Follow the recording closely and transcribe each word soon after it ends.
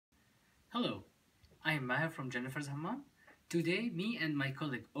Hello, I am Maher from Jennifer's Hamam. Today, me and my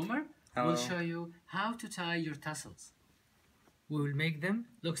colleague Omer will Hello. show you how to tie your tassels. We will make them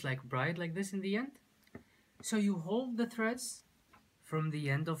looks like bride like this in the end. So you hold the threads from the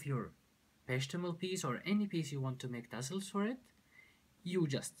end of your pestamel piece or any piece you want to make tassels for it. You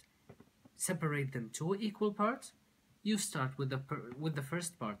just separate them two equal parts. You start with the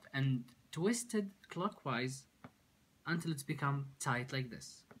first part and twist it clockwise until it's become tight like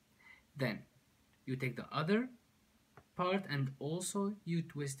this. Then you take the other part and also you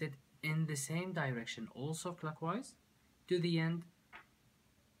twist it in the same direction, also clockwise to the end.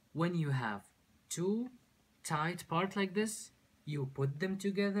 When you have two tight part like this, you put them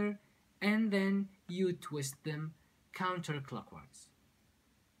together and then you twist them counterclockwise.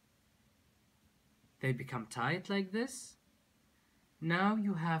 They become tight like this. Now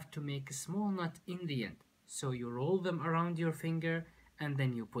you have to make a small knot in the end. So you roll them around your finger and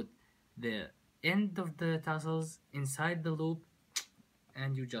then you put the end of the tassels inside the loop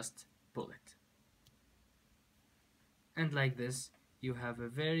and you just pull it. And like this, you have a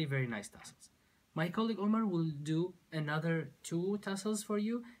very nice tassels. My colleague Omar will do another two tassels for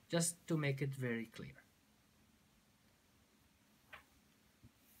you just to make it very clear.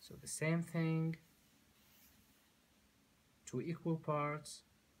 So the same thing, two equal parts,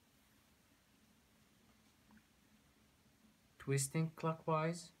 twisting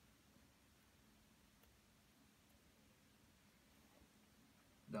clockwise,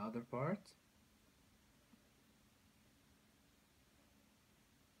 the other part,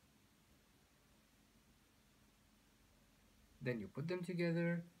 then you put them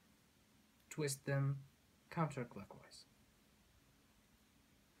together, twist them counterclockwise.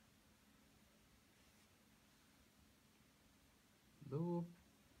 Loop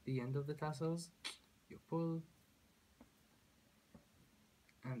the end of the tassels, you pull,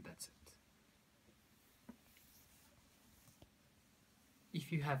 and that's it. If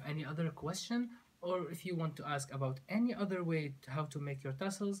you have any other question or if you want to ask about any other way how to make your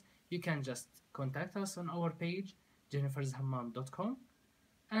tassels, you can just contact us on our page jennifershammam.com,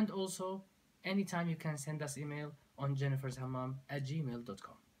 and also anytime you can send us email on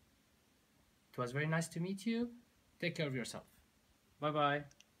jennifershammam@gmail.com. It was very nice to meet you. Take care of yourself. Bye bye.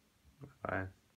 Bye.